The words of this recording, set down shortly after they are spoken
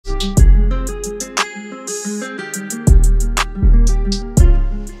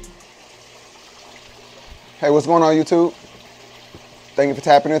Hey, what's going on, YouTube? Thank you for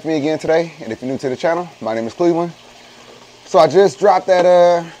tapping with me again today. And if you're new to the channel, my name is Cleveland. So I just dropped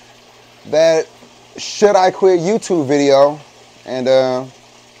that should I quit YouTube video, and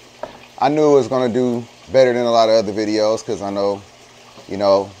I knew it was gonna do better than a lot of other videos because I know,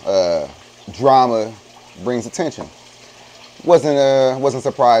 drama brings attention. Wasn't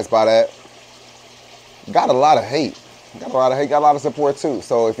surprised by that. Got a lot of hate. Got a lot of support too.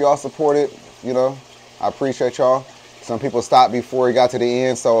 So if y'all support it, I appreciate y'all. Some people stopped before it got to the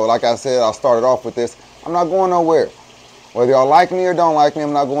end. So like I said, I started off with this. I'm not going nowhere. Whether y'all like me or don't like me,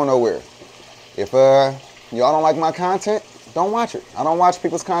 I'm not going nowhere. If y'all don't like my content, don't watch it. I don't watch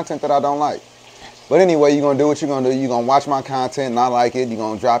people's content that I don't like. But anyway, you're going to do what you're going to do. You're going to watch my content, not like it. You're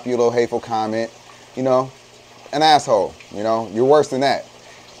going to drop your little hateful comment. An asshole. You're worse than that.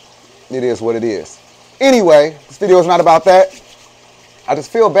 It is what it is. Anyway, this video is not about that. I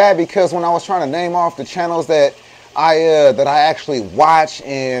just feel bad because when I was trying to name off the channels that I actually watch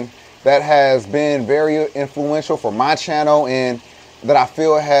and that has been very influential for my channel and that I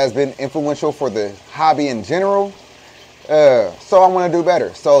feel has been influential for the hobby in general, so I want to do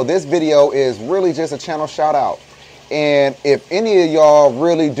better. So this video is really just a channel shout out. And if any of y'all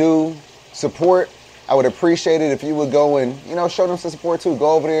really do support, I would appreciate it if you would go and, show them some support too.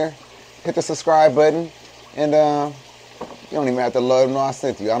 Go over there, hit the subscribe button, and you don't even have to let them know I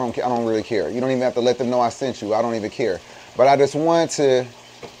sent you. I don't really care. You don't even have to let them know I sent you. I don't even care. But I just want to,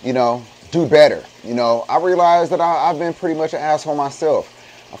 do better. I realized that I've been pretty much an asshole myself.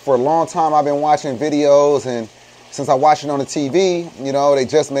 For a long time, I've been watching videos, and since I watch it on the TV, they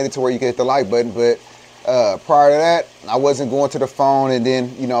just made it to where you can hit the like button. But prior to that, I wasn't going to the phone and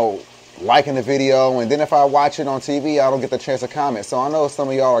then, liking the video. And then if I watch it on TV, I don't get the chance to comment. So I know some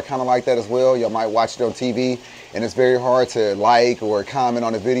of y'all are kind of like that as well. Y'all might watch it on TV, and it's very hard to like or comment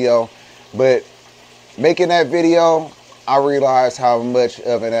on the video. But making that video, I realized how much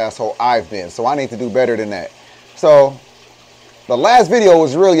of an asshole I've been. So I need to do better than that. So the last video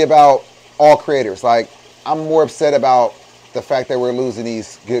was really about all creators. Like, I'm more upset about the fact that we're losing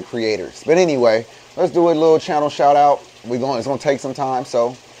these good creators. But anyway, let's do a little channel shout out. It's gonna take some time.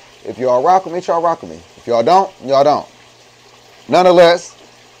 So if y'all rock with me, y'all rock with me. If y'all don't, y'all don't. Nonetheless,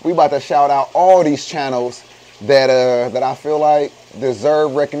 we about to shout out all these channels that I feel like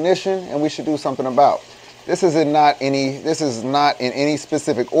deserve recognition and we should do something about. This is not in any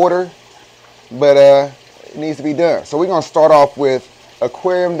specific order, but it needs to be done. So we're gonna start off with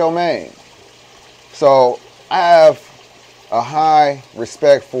Aquarium Domain. So I have a high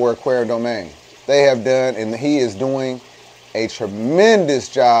respect for Aquarium Domain. They have done, and he is doing a tremendous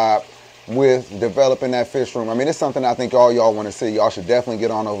job with developing that fish room. I mean, it's something I think all y'all want to see. Y'all should definitely get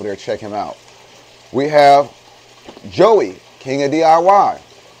on over there, check him out. We have Joey, King of DIY.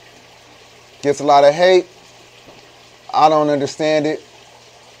 Gets a lot of hate. I don't understand it.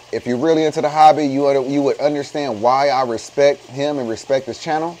 If you're really into the hobby, you would understand why I respect him and respect his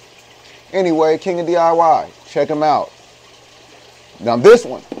channel. Anyway, King of DIY, check him out. Now this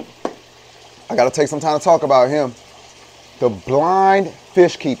one, I got to take some time to talk about him. The Blind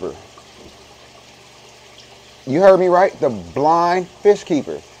Fish Keeper. You heard me right? The Blind Fish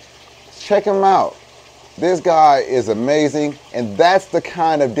Keeper. Check him out. This guy is amazing, and that's the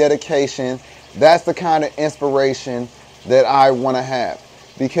kind of dedication, that's the kind of inspiration that I want to have.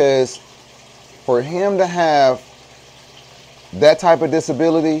 Because for him to have that type of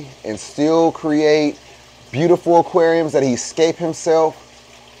disability and still create beautiful aquariums that he escaped himself,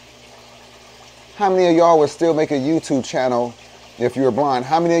 how many of y'all would still make a YouTube channel if you were blind?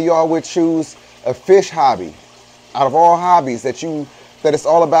 How many of y'all would choose a fish hobby out of all hobbies that it's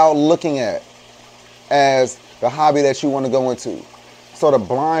all about looking at as the hobby that you want to go into? So the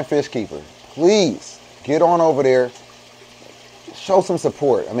Blind Fish Keeper, please get on over there, show some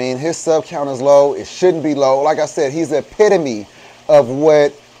support. I mean, his sub count is low. It shouldn't be low. Like I said, he's the epitome of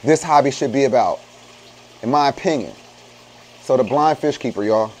what this hobby should be about, in my opinion. So the Blind Fish Keeper,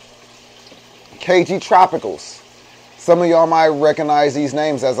 y'all. KG Tropicals. Some of y'all might recognize these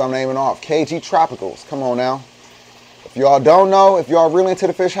names as I'm naming off. KG Tropicals. Come on now. If y'all don't know, if y'all really into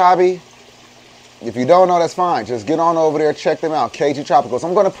the fish hobby, if you don't know, that's fine. Just get on over there, check them out. KG Tropicals.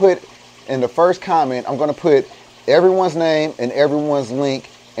 I'm going to put in the first comment, I'm going to put everyone's name and everyone's link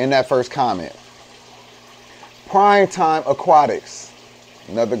in that first comment. Prime Time Aquatics.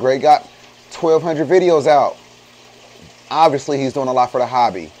 Another great guy. 1,200 videos out. Obviously, he's doing a lot for the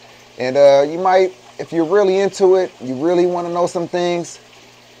hobby. And you might, if you're really into it, you really want to know some things,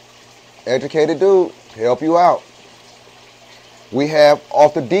 educated dude, help you out. We have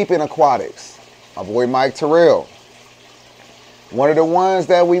Off the Deep End Aquatics, my boy Mike Terrell. One of the ones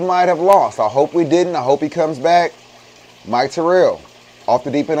that we might have lost. I hope we didn't. I hope he comes back. Mike Terrell, Off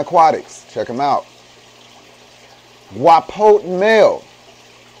the Deep End Aquatics. Check him out. Wapote Mel.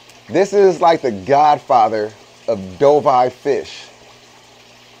 This is like the godfather of Doveye fish.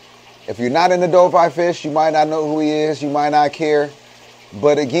 If you're not into Doveye fish, you might not know who he is. You might not care.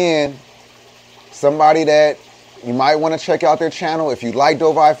 But again, somebody that you might want to check out their channel. If you like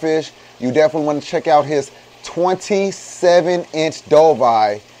Doveye fish, you definitely want to check out his 27-inch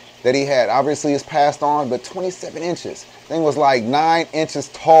Doveye that he had. Obviously, it's passed on, but 27 inches. Thing was like 9 inches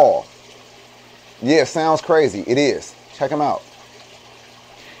tall. Yeah, sounds crazy. It is. Check him out.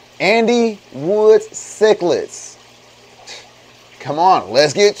 Andy Woods Cichlids. Come on,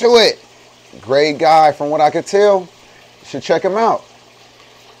 let's get to it. Great guy from what I could tell. You should check him out.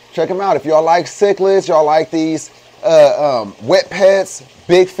 Check him out. If y'all like cichlids, y'all like these wet pets,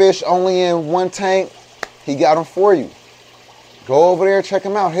 big fish only in one tank, he got them for you. Go over there, check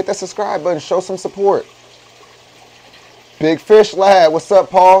him out. Hit that subscribe button, show some support. Big Fish Lad, what's up,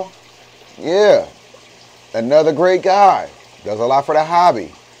 Paul? Yeah, another great guy. Does a lot for the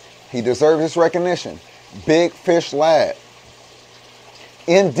hobby. He deserves this recognition. Big Fish Lad.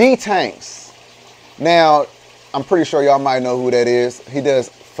 ND Tanks. Now, I'm pretty sure y'all might know who that is. He does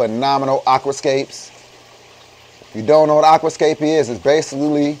phenomenal aquascapes. If you don't know what aquascape is, it's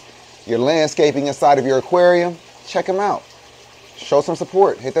basically your landscaping inside of your aquarium. Check him out. Show some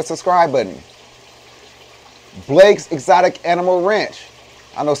support. Hit that subscribe button. Blake's Exotic Animal Ranch.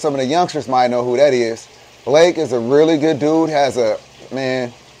 I know some of the youngsters might know who that is. Blake is a really good dude. Has a,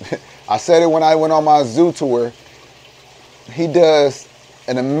 man, I said it when I went on my zoo tour. He does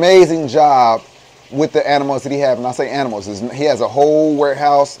an amazing job with the animals that he has. And I say animals, he has a whole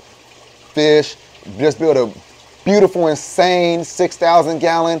warehouse, fish, just built a beautiful, insane 6,000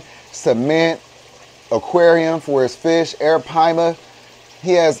 gallon cement aquarium for his fish, air Pima.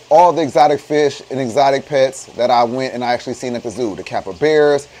 He has all the exotic fish and exotic pets that I went and I actually seen at the zoo. The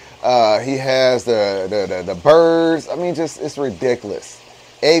capybaras, he has the birds. I mean, just, it's ridiculous.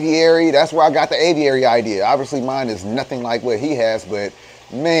 Aviary, that's where I got the aviary idea. Obviously mine is nothing like what he has, but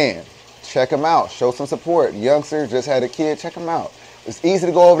man, check him out. Show some support. Youngster just had a kid, check him out. It's easy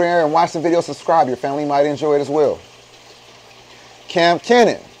to go over there and watch the video, subscribe. Your family might enjoy it as well. Cam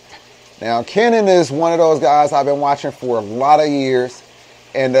Kennan. Now, Kennan is one of those guys I've been watching for a lot of years,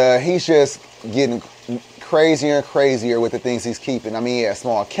 and he's just getting crazier and crazier with the things he's keeping. I mean, he has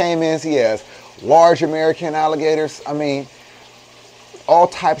small caimans, he has large American alligators. I mean, all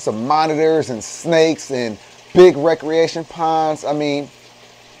types of monitors and snakes and big recreation ponds. I mean,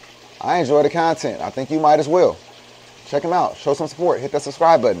 I enjoy the content. I think you might as well. Check him out. Show some support. Hit that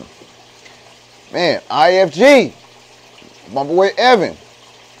subscribe button. Man, IFG. My boy Evan.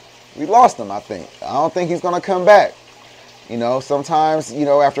 We lost him, I think. I don't think he's going to come back. You know, sometimes, you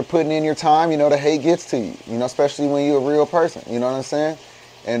know, after putting in your time, you know, the hate gets to you. You know, especially when you're a real person. You know what I'm saying?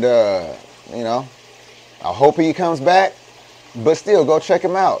 And, you know, I hope he comes back. But still, go check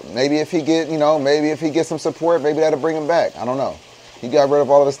him out. Maybe if he get, you know, maybe if he gets some support, maybe that'll bring him back. I don't know. He got rid of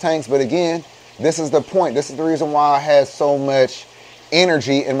all of his tanks. But again, this is the point. This is the reason why I had so much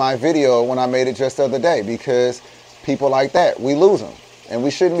energy in my video when I made it just the other day. Because people like that, we lose them. And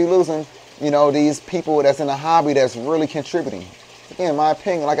we shouldn't be losing, you know, these people that's in a hobby that's really contributing. Again, my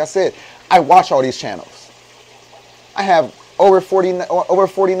opinion, like I said, I watch all these channels. I have over 40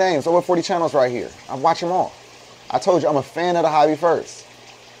 names, over 40 channels right here. I watch them all. I told you, I'm a fan of the hobby first.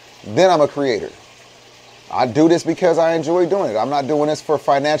 Then I'm a creator. I do this because I enjoy doing it. I'm not doing this for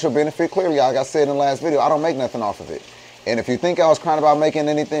financial benefit. Clearly, like I said in the last video, I don't make nothing off of it. And if you think I was crying about not making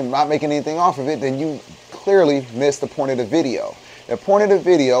anything off of it, then you clearly missed the point of the video. The point of the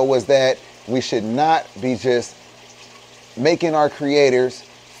video was that we should not be just making our creators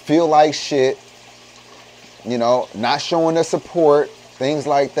feel like shit, you know, not showing the support, things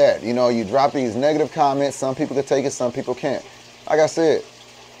like that. You know, you drop these negative comments. Some people can take it, some people can't. Like I said,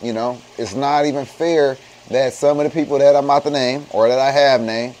 you know, it's not even fair that some of the people that I'm about to name or that I have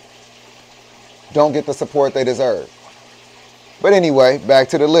named don't get the support they deserve. But anyway, back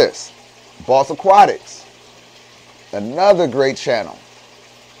to the list. Boss Aquatics. Another great channel.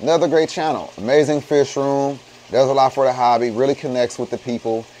 Another great channel. Amazing fish room. Does a lot for the hobby. Really connects with the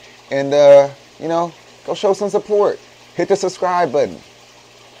people. And, you know, go show some support. Hit the subscribe button.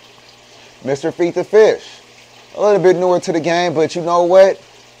 Mr. Feed the Fish. A little bit newer to the game, but you know what?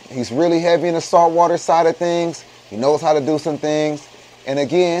 He's really heavy in the saltwater side of things. He knows how to do some things. And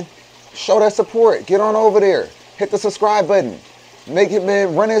again, show that support. Get on over there. Hit the subscribe button. Make it,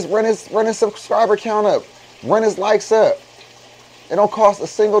 man, run his subscriber count up. Run his likes up. It don't cost a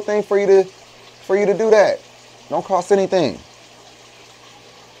single thing for you to do that. Don't cost anything.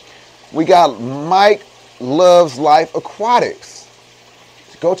 We got Mike Loves Life Aquatics.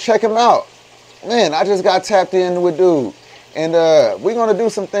 Go check him out. Man, I just got tapped in with dude. And we're gonna do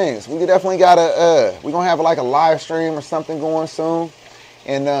some things. We definitely gotta we're gonna have like a live stream or something going soon.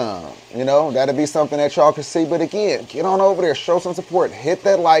 And you know, that'll be something that y'all can see. But again, get on over there, show some support, hit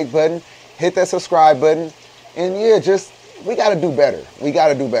that like button, hit that subscribe button, and yeah, just we gotta do better. We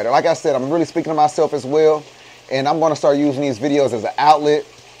gotta do better. Like I said, I'm really speaking to myself as well, and I'm gonna start using these videos as an outlet,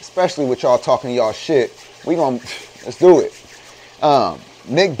 especially with y'all talking y'all shit. Let's do it.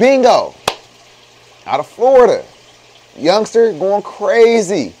 Nick Bingo out of Florida, youngster going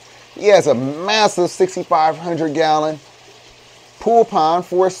crazy. He has a massive 6,500 gallon pool pond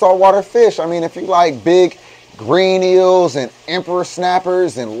for saltwater fish. I mean, if you like big green eels and emperor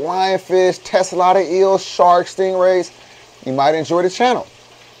snappers and lionfish, tessellata eels, sharks, stingrays, you might enjoy the channel.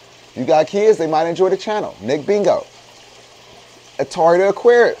 You got kids, they might enjoy the channel. Nick Bingo. Atari the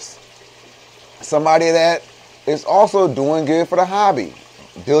Aquarius. Somebody that is also doing good for the hobby.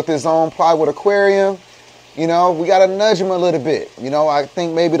 Built his own plywood aquarium. You know, we got to nudge him a little bit. You know, I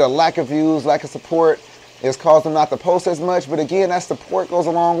think maybe the lack of views, lack of support has caused him not to post as much. But again, that support goes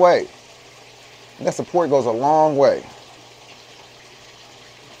a long way. That support goes a long way.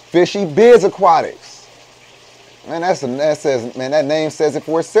 Fishy Biz Aquatics. Man, that name says it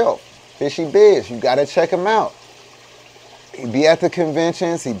for itself. Fishy Biz. You got to check him out. He be at the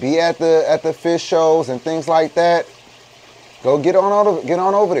conventions. He be at the fish shows and things like that. Go get on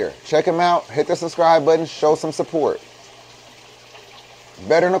over there. Check him out. Hit the subscribe button. Show some support.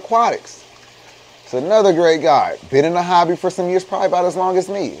 Better Than Aquatics. It's another great guy. Been in the hobby for some years, probably about as long as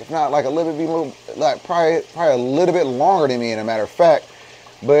me. If not, like probably a little bit longer than me, in a matter of fact.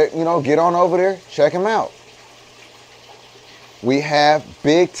 But you know, get on over there. Check him out. We have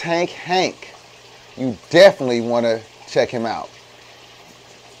Big Tank Hank. You definitely want to check him out.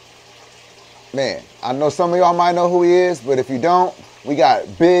 Man, I know some of y'all might know who he is, but if you don't, we got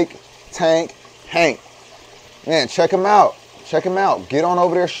Big Tank Hank. Man, check him out. Check him out. Get on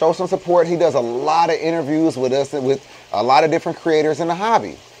over there, show some support. He does a lot of interviews with us, with a lot of different creators in the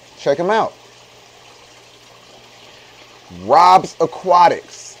hobby. Check him out. Rob's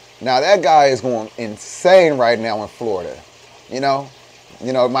Aquatics. Now that guy is going insane right now in Florida. You know,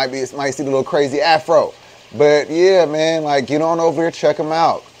 it might see the little crazy afro. But yeah, man, like get on over here, check him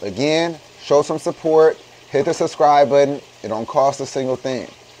out. Again, show some support, hit the subscribe button. It don't cost a single thing.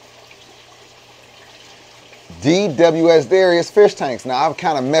 DWS Darius Fish Tanks. Now, I've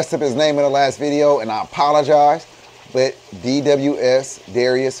kind of messed up his name in the last video, and I apologize, but DWS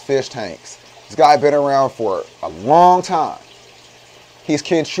Darius Fish Tanks. This guy been around for a long time. He's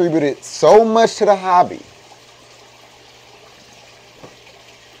contributed so much to the hobby.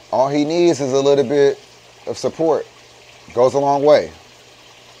 All he needs is a little bit of support. Goes a long way.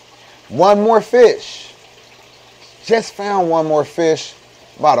 One More Fish. Just found One More Fish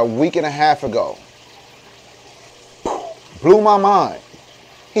about a week and a half ago. Blew my mind.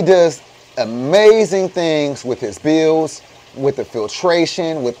 He does amazing things with his bills, with the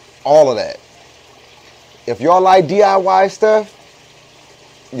filtration, with all of that. If y'all like DIY stuff,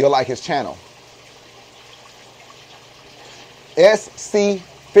 you'll like his channel. SC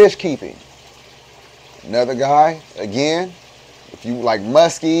Fish Keeping. Another guy, again, if you like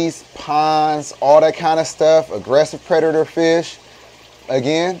muskies, ponds, all that kind of stuff, aggressive predator fish,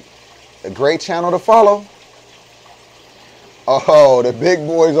 again, a great channel to follow. Oh, the big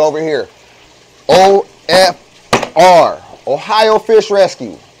boys over here. OFR, Ohio Fish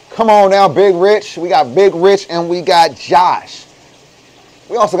Rescue. Come on now, Big Rich. We got Big Rich and we got Josh.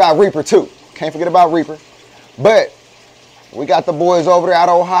 We also got Reaper too. Can't forget about Reaper. But we got the boys over there out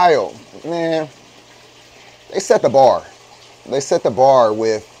of Ohio. Man, they set the bar. They set the bar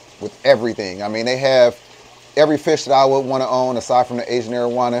with everything. I mean, they have every fish that I would want to own aside from the Asian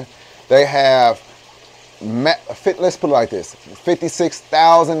arowana. They have, let's put it like this,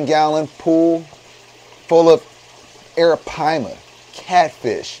 56,000 gallon pool full of arapaima,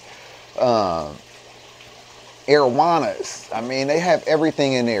 catfish, arowanas. I mean, they have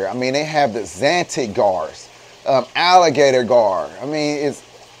everything in there. I mean, they have the Xanthic gars, alligator gar. I mean, it's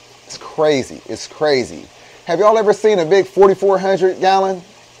crazy. It's crazy. Have y'all ever seen a big 4,400 gallon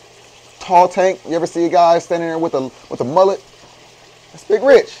tall tank? You ever see a guy standing there with a mullet? That's Big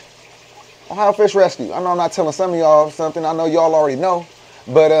Rich. Ohio Fish Rescue. I know I'm not telling some of y'all something. I know y'all already know.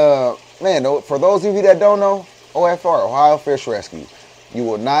 But, man, for those of you that don't know, OFR, Ohio Fish Rescue. You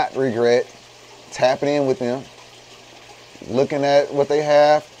will not regret tapping in with them, looking at what they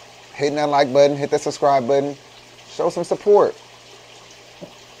have, hitting that like button, hit that subscribe button, show some support.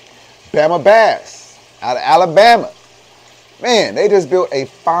 Bama Bass out of Alabama. Man, they just built a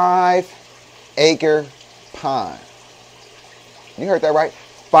 5-acre pond. You heard that right?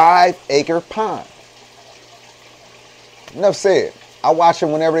 5-acre pond. Enough said. I watch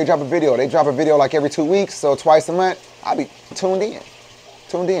them whenever they drop a video. They drop a video like every 2 weeks, so twice a month. I'll be tuned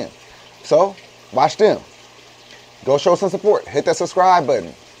in. So, watch them. Go show some support. Hit that subscribe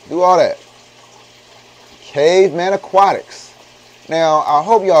button. Do all that. Caveman Aquatics. Now, I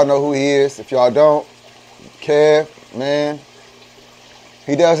hope y'all know who he is. If y'all don't, Kev, man,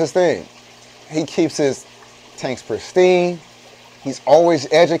 he does his thing. He keeps his tanks pristine. He's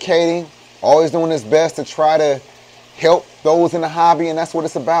always educating, always doing his best to try to help those in the hobby, and that's what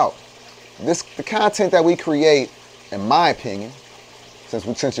it's about. The content that we create, in my opinion,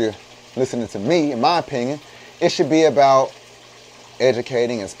 since you're listening to me, in my opinion, it should be about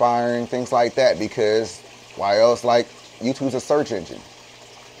educating, inspiring, things like that, because why else? Like, YouTube's a search engine.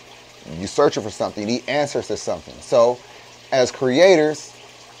 You're searching for something, you need answers to something. So, as creators,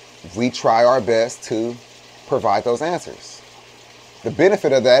 we try our best to provide those answers. The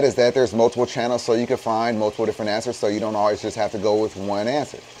benefit of that is that there's multiple channels, so you can find multiple different answers, so you don't always just have to go with one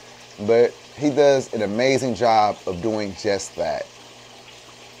answer. But he does an amazing job of doing just that.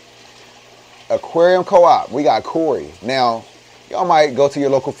 Aquarium Co-op, we got Corey. Now, y'all might go to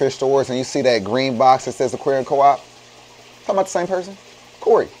your local fish stores and you see that green box that says Aquarium Co-op. Talking about the same person?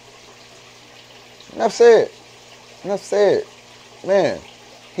 Corey. Enough said. Man,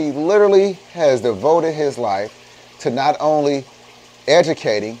 he literally has devoted his life to not only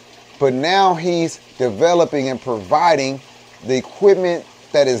educating, but now he's developing and providing the equipment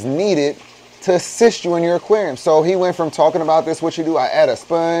that is needed to assist you in your aquarium. So he went from talking about this, what you do, I add a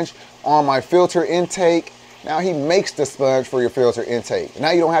sponge on my filter intake. Now he makes the sponge for your filter intake.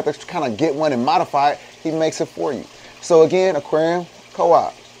 Now you don't have to kind of get one and modify it. He makes it for you. So again, Aquarium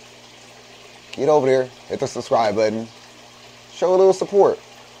Co-op. Get over there, hit the subscribe button, show a little support.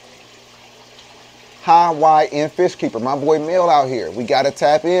 High YN Fish Keeper, my boy Mel out here. We got to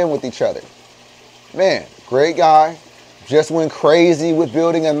tap in with each other. Man, great guy. Just went crazy with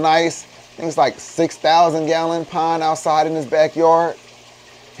building a nice, I think it's like 6,000 gallon pond outside in his backyard.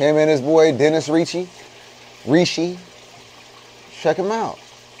 Him and his boy Dennis Ricci. Check him out.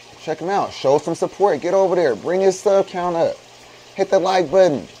 Show some support. Get over there. Bring his sub count up. Hit the like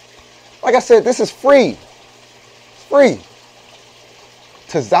button. Like I said, this is free. It's free.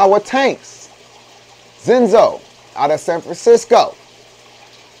 Tazawa Tanks. Zenzo out of San Francisco.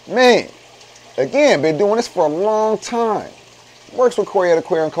 Man, again, been doing this for a long time. Works with Corey at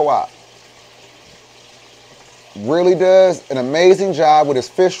Aquarium Co-op. Really does an amazing job with his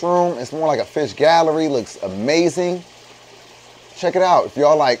fish room. It's more like a fish gallery. Looks amazing. Check it out. If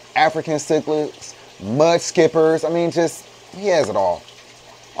y'all like African cichlids, mud skippers, I mean, just, he has it all.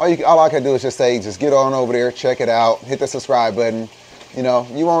 All I can do is just say, just get on over there, check it out, hit the subscribe button. You know,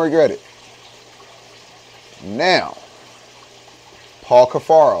 you won't regret it. Now, Paul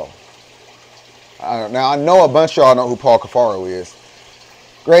Cafaro. Now, I know a bunch of y'all know who Paul Cafaro is.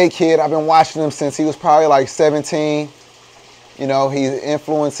 Great kid. I've been watching him since he was probably like 17. You know, he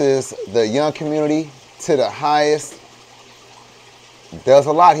influences the young community to the highest. Does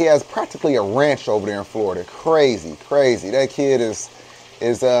a lot. He has practically a ranch over there in Florida. Crazy. That kid is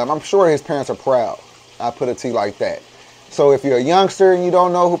I'm sure his parents are proud. I put it to you like that. So if you're a youngster and you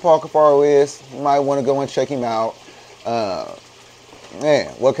don't know who Paul Cafaro is, you might want to go and check him out.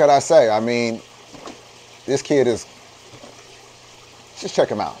 Man, what can I say? I mean, this kid is, just check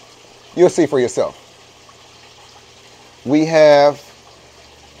him out. You'll see for yourself. We have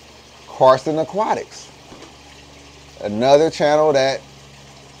Carson Aquatics. Another channel that,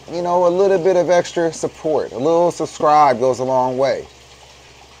 you know, a little bit of extra support. A little subscribe goes a long way.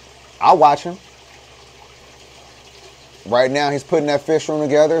 I'll watch him. Right now, he's putting that fish room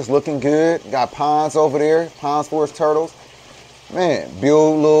together. It's looking good. Got ponds over there, ponds for his turtles. Man,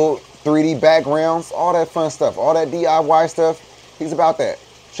 build little 3D backgrounds, all that fun stuff, all that DIY stuff. He's about that.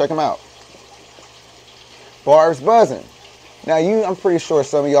 Check him out. Barb's Buzzing. Now, I'm pretty sure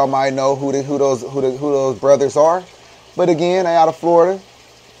some of y'all might know who those brothers are. But again, they out of Florida.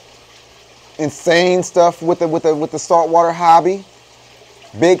 Insane stuff with the saltwater hobby.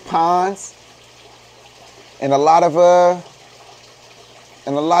 Big ponds. And a lot of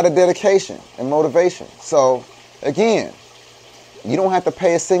dedication and motivation. So again, you don't have to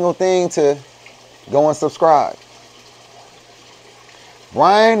pay a single thing to go and subscribe.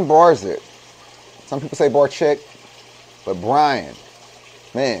 Brian Barzit. Some people say Barczyk, but Brian,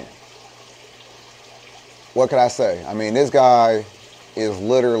 man, what could I say? I mean, this guy is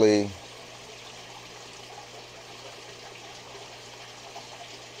literally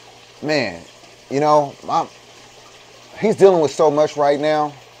man, you know, He's dealing with so much right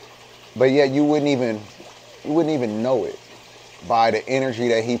now, but yet you wouldn't even know it by the energy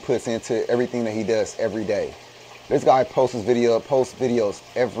that he puts into everything that he does every day. This guy posts videos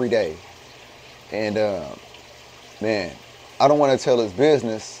every day. And man, I don't want to tell his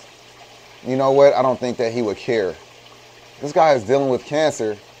business. You know what? I don't think that he would care. This guy is dealing with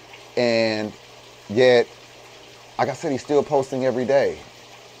cancer, and yet, like I said, he's still posting every day.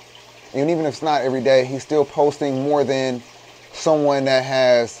 And even if it's not every day, he's still posting more than someone that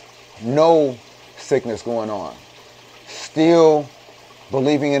has no sickness going on. Still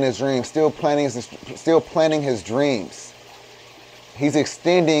believing in his dreams, still planning his dreams. He's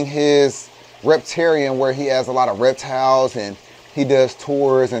extending his reptarian, where he has a lot of reptiles and he does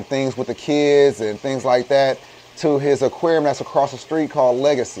tours and things with the kids and things like that, to his aquarium that's across the street called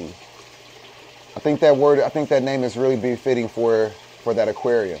Legacy. I think that name is really befitting for that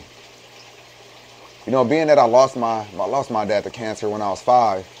aquarium. You know, being that I lost my dad to cancer when I was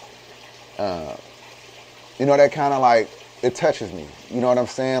 5, you know, that kind of like, it touches me. You know what I'm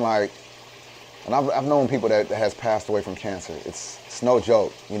saying? Like, and I've known people that has passed away from cancer. It's no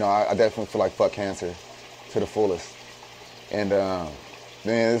joke. You know, I definitely feel like fuck cancer to the fullest. And man,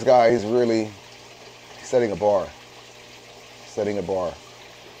 this guy, he's setting a bar. Setting a bar.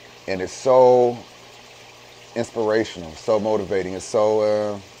 And it's so inspirational, so motivating. It's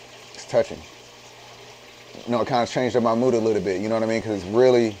so, it's touching. You know, it kind of changed up my mood a little bit. You know what I mean? Because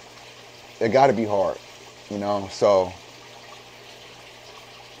really, it got to be hard. You know, so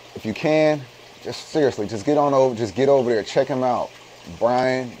if you can, just seriously, just get over there, check him out.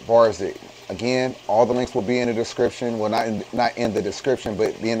 Brian Barczyk. Again, all the links will be in the description. Well, not in the description,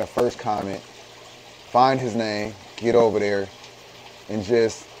 but be in the first comment. Find his name, get over there, and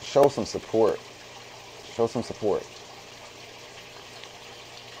just show some support. Show some support.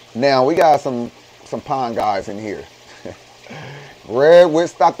 Now, we got some pond guys in here. Red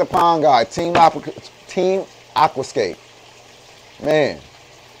Whitstock, the pond guy, Team Aquascape. Man.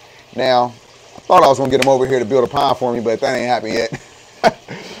 Now, I thought I was going to get them over here to build a pond for me, but that ain't happened yet.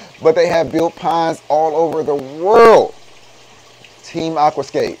 But they have built ponds all over the world. Team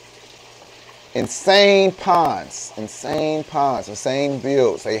Aquascape. Insane ponds, insane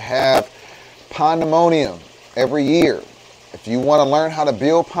builds. They have Pondemonium every year. If you want to learn how to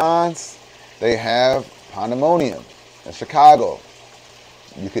build ponds, they have Pondemonium in Chicago.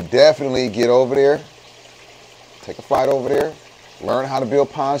 You could definitely get over there, take a flight over there, learn how to build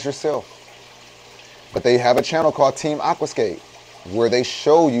ponds yourself. But they have a channel called Team Aquascape, where they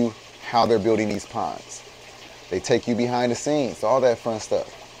show you how they're building these ponds. They take you behind the scenes, all that fun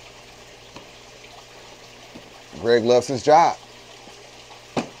stuff. Greg loves his job.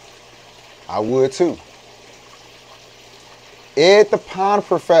 I would too. Ed the Pond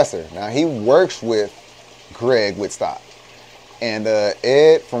Professor. Now, he works with Greg Whitstock. And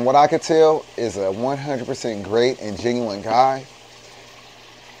Ed, from what I could tell, is a 100% great and genuine guy.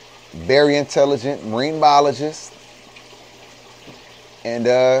 Very intelligent marine biologist. And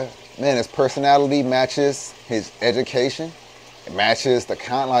man, his personality matches his education. It matches the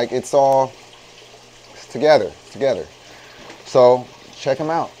like it's together. So check him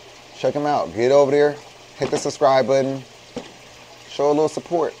out. Check him out. Get over there, hit the subscribe button, show a little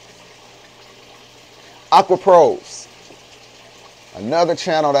support. Aqua Pros, another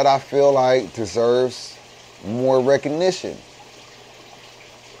channel that I feel like deserves more recognition.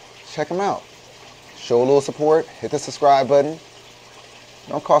 Check them out. Show a little support, hit the subscribe button.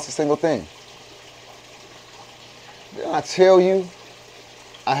 Don't cost a single thing. Didn't I tell you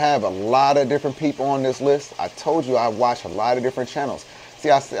I have a lot of different people on this list? I told you I watch a lot of different channels. See,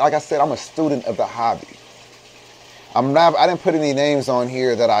 like I said, I'm a student of the hobby. I didn't put any names on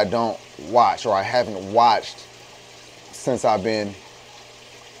here that I don't watch or I haven't watched since I've been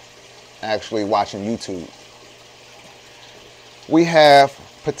actually watching YouTube. We have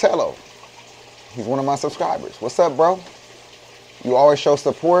Patello. He's one of my subscribers. What's up, bro? You always show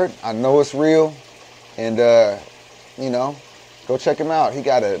support. I know it's real. And, you know, go check him out. He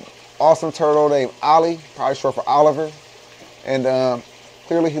got an awesome turtle named Ollie, probably short for Oliver. And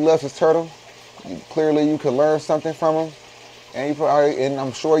clearly he loves his turtle. Clearly you can learn something from him. And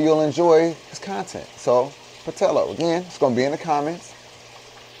I'm sure you'll enjoy his content. So, Patello, again, it's going to be in the comments.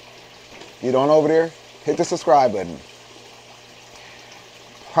 Get on over there. Hit the subscribe button.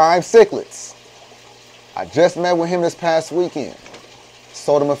 Prime Cichlids. I just met with him this past weekend.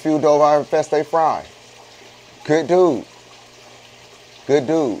 Sold him a few Dove Feste fry. Good dude. Good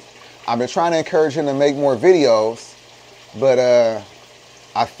dude. I've been trying to encourage him to make more videos, but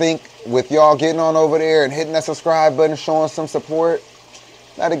I think with y'all getting on over there and hitting that subscribe button, showing some support,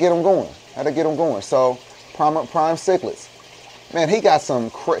 that'll get him going. That'll get him going. So prime cichlids. Man, he got some,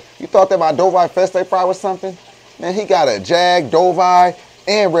 you thought that my Dovii Feste fry was something? Man, he got a Jag, Dovii,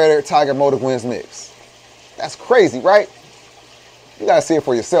 and red tiger Motive Winds mix. That's crazy, right? You gotta see it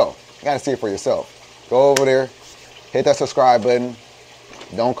for yourself. You gotta see it for yourself. Go over there, hit that subscribe button.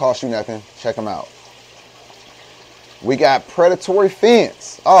 Don't cost you nothing. Check them out. We got predatory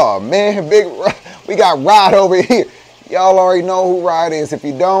fins. Oh man, we got Rod over here. Y'all already know who Rod is. If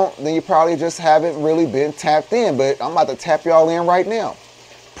you don't, then you probably just haven't really been tapped in. But I'm about to tap y'all in right now.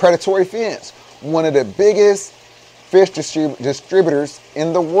 Predatory fins, one of the biggest fish distributors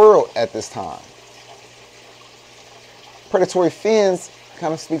in the world at this time. Predatory fins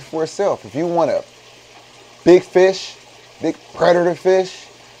kind of speaks for itself. If you want a big fish, big predator fish,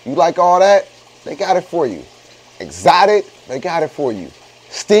 you like all that, they got it for you. Exotic, they got it for you.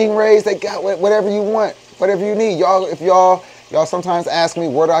 Stingrays, they got whatever you want, whatever you need. Y'all, if y'all sometimes ask me,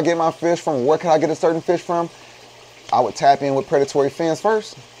 where do I get my fish from? Where can I get a certain fish from? I would tap in with Predatory Fins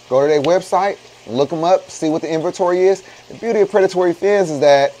first. Go to their website, look them up, see what the inventory is. The beauty of Predatory Fins is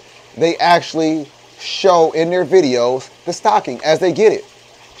that they actually show in their videos the stocking as they get it.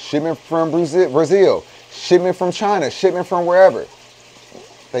 Shipment from Brazil, shipment from China, shipment from wherever.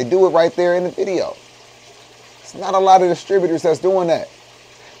 They do it right there in the video. It's not a lot of distributors that's doing that.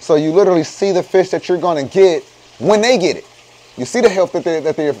 So you literally see the fish that you're going to get when they get it. You see the health that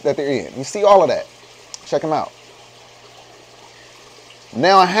they're in. You see all of that. Check them out.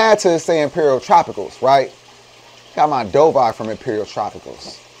 Now I had to say Imperial Tropicals, right? Got my Dovii from Imperial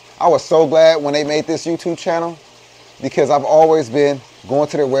Tropicals. I was so glad when they made this YouTube channel because I've always been going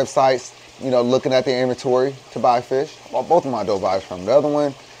to their websites, you know, looking at their inventory to buy fish. I bought both of my Dovi's from. The other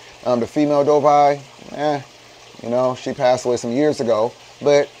one, the female Dovii, you know, she passed away some years ago.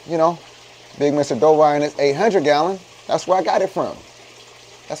 But, you know, Big Mr. Dovii in his 800 gallon, that's where I got it from.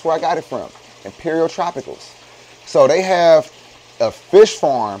 That's where I got it from. Imperial Tropicals. So they have a fish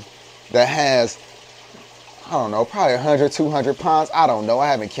farm that has, I don't know, probably 100, 200 ponds. I don't know. I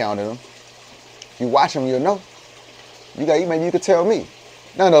haven't counted them. If you watch them, you'll know. Maybe you could tell me.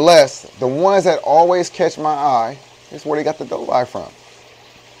 Nonetheless, the ones that always catch my eye is where they got the Dovii from.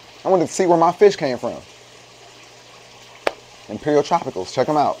 I wanted to see where my fish came from. Imperial Tropicals, check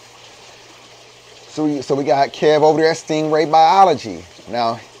them out. So we got Kev over there at Stingray Biology.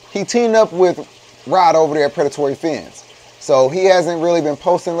 Now, he teamed up with Rod over there at Predatory Fins. So he hasn't really been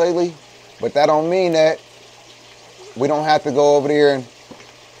posting lately, but that don't mean that we don't have to go over there and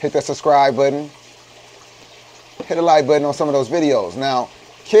hit the subscribe button, hit the like button on some of those videos. Now,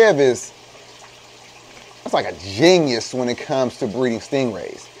 Kev that's like a genius when it comes to breeding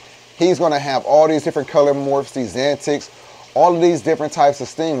stingrays. He's gonna have all these different color morphs, these Xanthics, all of these different types of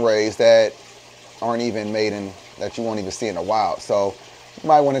stingrays that aren't even made in, that you won't even see in the wild. So you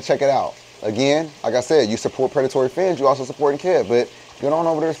might want to check it out. Again, like I said, you support Predatory Fins, you also supporting Kev, but get on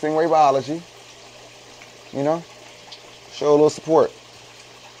over there to Stingray Biology, you know, show a little support.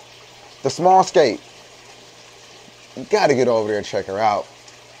 The Small Skate, you got to get over there and check her out.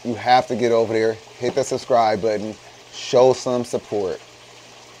 You have to get over there, hit the subscribe button, show some support.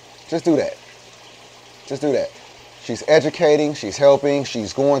 Just do that. Just do that. She's educating, she's helping,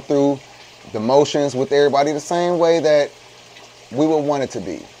 she's going through the motions with everybody the same way that we would want it to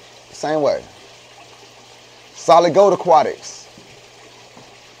be. The same way. Solid Gold Aquatics.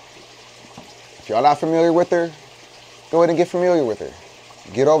 If y'all not familiar with her, go ahead and get familiar with her.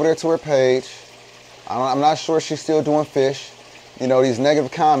 Get over there to her page. I'm not sure if she's still doing fish. You know, these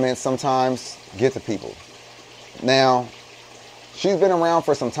negative comments sometimes get to people. Now, she's been around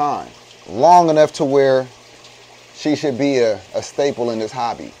for some time, long enough to where she should be a staple in this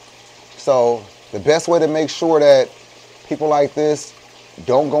hobby. So the best way to make sure that people like this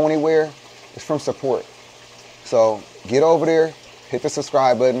don't go anywhere is from support. So get over there, hit the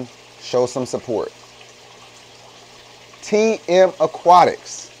subscribe button, show some support. TM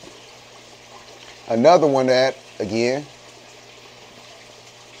Aquatics. Another one that, again,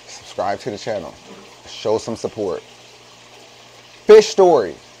 subscribe to the channel, show some support. Fish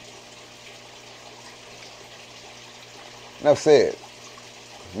Story. Enough said.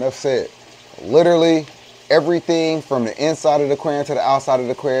 Enough said. Literally everything from the inside of the aquarium to the outside of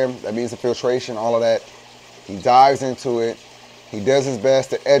the aquarium, that means the filtration, all of that. He dives into it. He does his best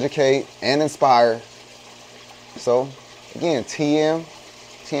to educate and inspire. So, again, TM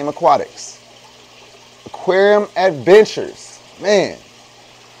Aquatics. Aquarium Adventures. Man,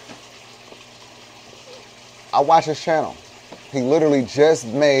 I watch his channel. He literally just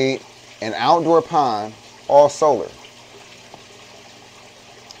made an outdoor pond all solar.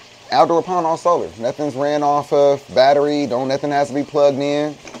 Outdoor pond all solar. Nothing's ran off of battery. Nothing has to be plugged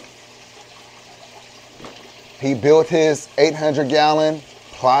in. He built his 800-gallon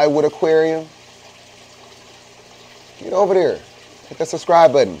plywood aquarium. Get over there. Hit that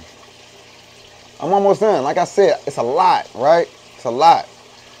subscribe button. I'm almost done. Like I said, it's a lot, right? It's a lot.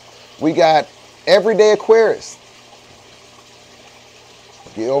 We got Everyday Aquarist.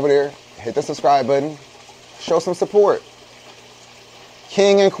 Get over there. Hit the subscribe button. Show some support.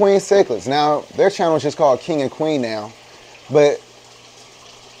 King and Queen Cichlids. Now, their channel is just called King and Queen now. But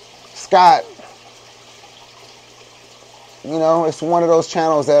Scott, you know, it's one of those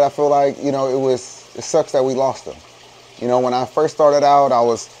channels that I feel like, you know, it sucks that we lost them. You know, when I first started out, I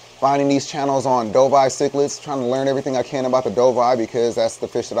was finding these channels on Dovii cichlids, trying to learn everything I can about the Dovii because that's the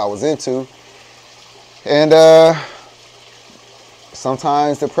fish that I was into. And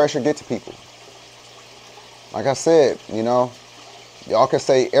sometimes the pressure gets to people. Like I said, you know, y'all can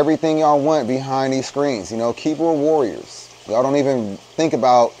say everything y'all want behind these screens. You know, keyboard warriors. Y'all don't even think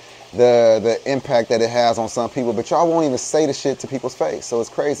about the impact that it has on some people, but y'all won't even say the shit to people's face. So it's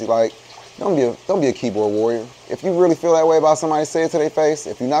crazy. Like, don't be a keyboard warrior. If you really feel that way about somebody, say it to their face.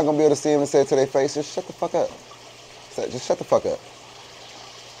 If you're not gonna be able to see them and say it to their face, just shut the fuck up. Just shut the fuck up.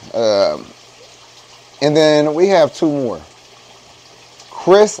 And then we have two more.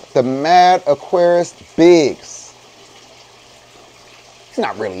 Chris the Mad Aquarist Biggs. He's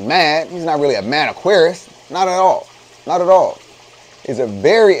not really mad. He's not really a mad aquarist. Not at all. Not at all. He's a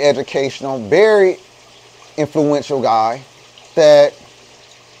very educational, very influential guy that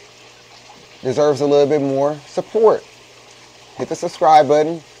deserves a little bit more support. Hit the subscribe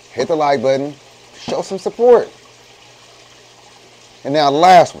button. Hit the like button. Show some support. And now the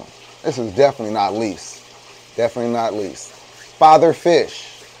last one. This is definitely not least. Definitely not least. Father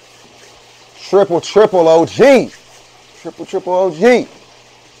Fish. Triple OG. Triple OG.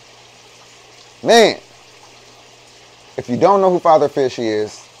 Man. If you don't know who Father Fish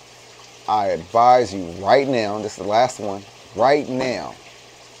is, I advise you right now, this is the last one, right now,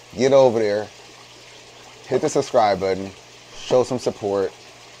 get over there, hit the subscribe button, show some support,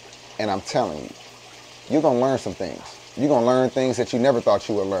 and I'm telling you, you're going to learn some things. You're going to learn things that you never thought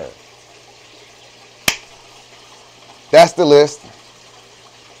you would learn. That's the list.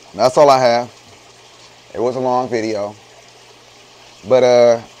 That's all I have. It was a long video, but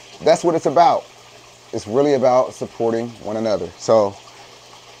that's what it's about. It's really about supporting one another. So,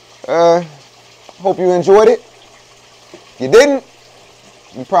 hope you enjoyed it. If you didn't,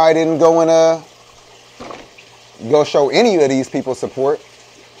 you probably didn't go and go show any of these people support.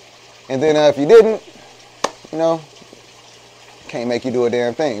 And then if you didn't, you know, can't make you do a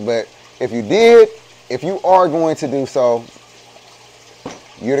damn thing. But if you did, if you are going to do so,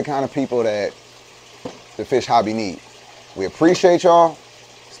 you're the kind of people that the fish hobby need. We appreciate y'all.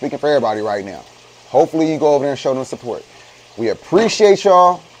 Speaking for everybody right now. Hopefully you go over there and show them support. We appreciate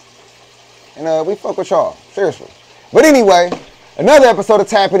y'all. And we fuck with y'all. Seriously. But anyway, another episode of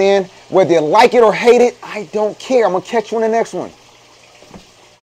Tap It In. Whether you like it or hate it, I don't care. I'm going to catch you in the next one.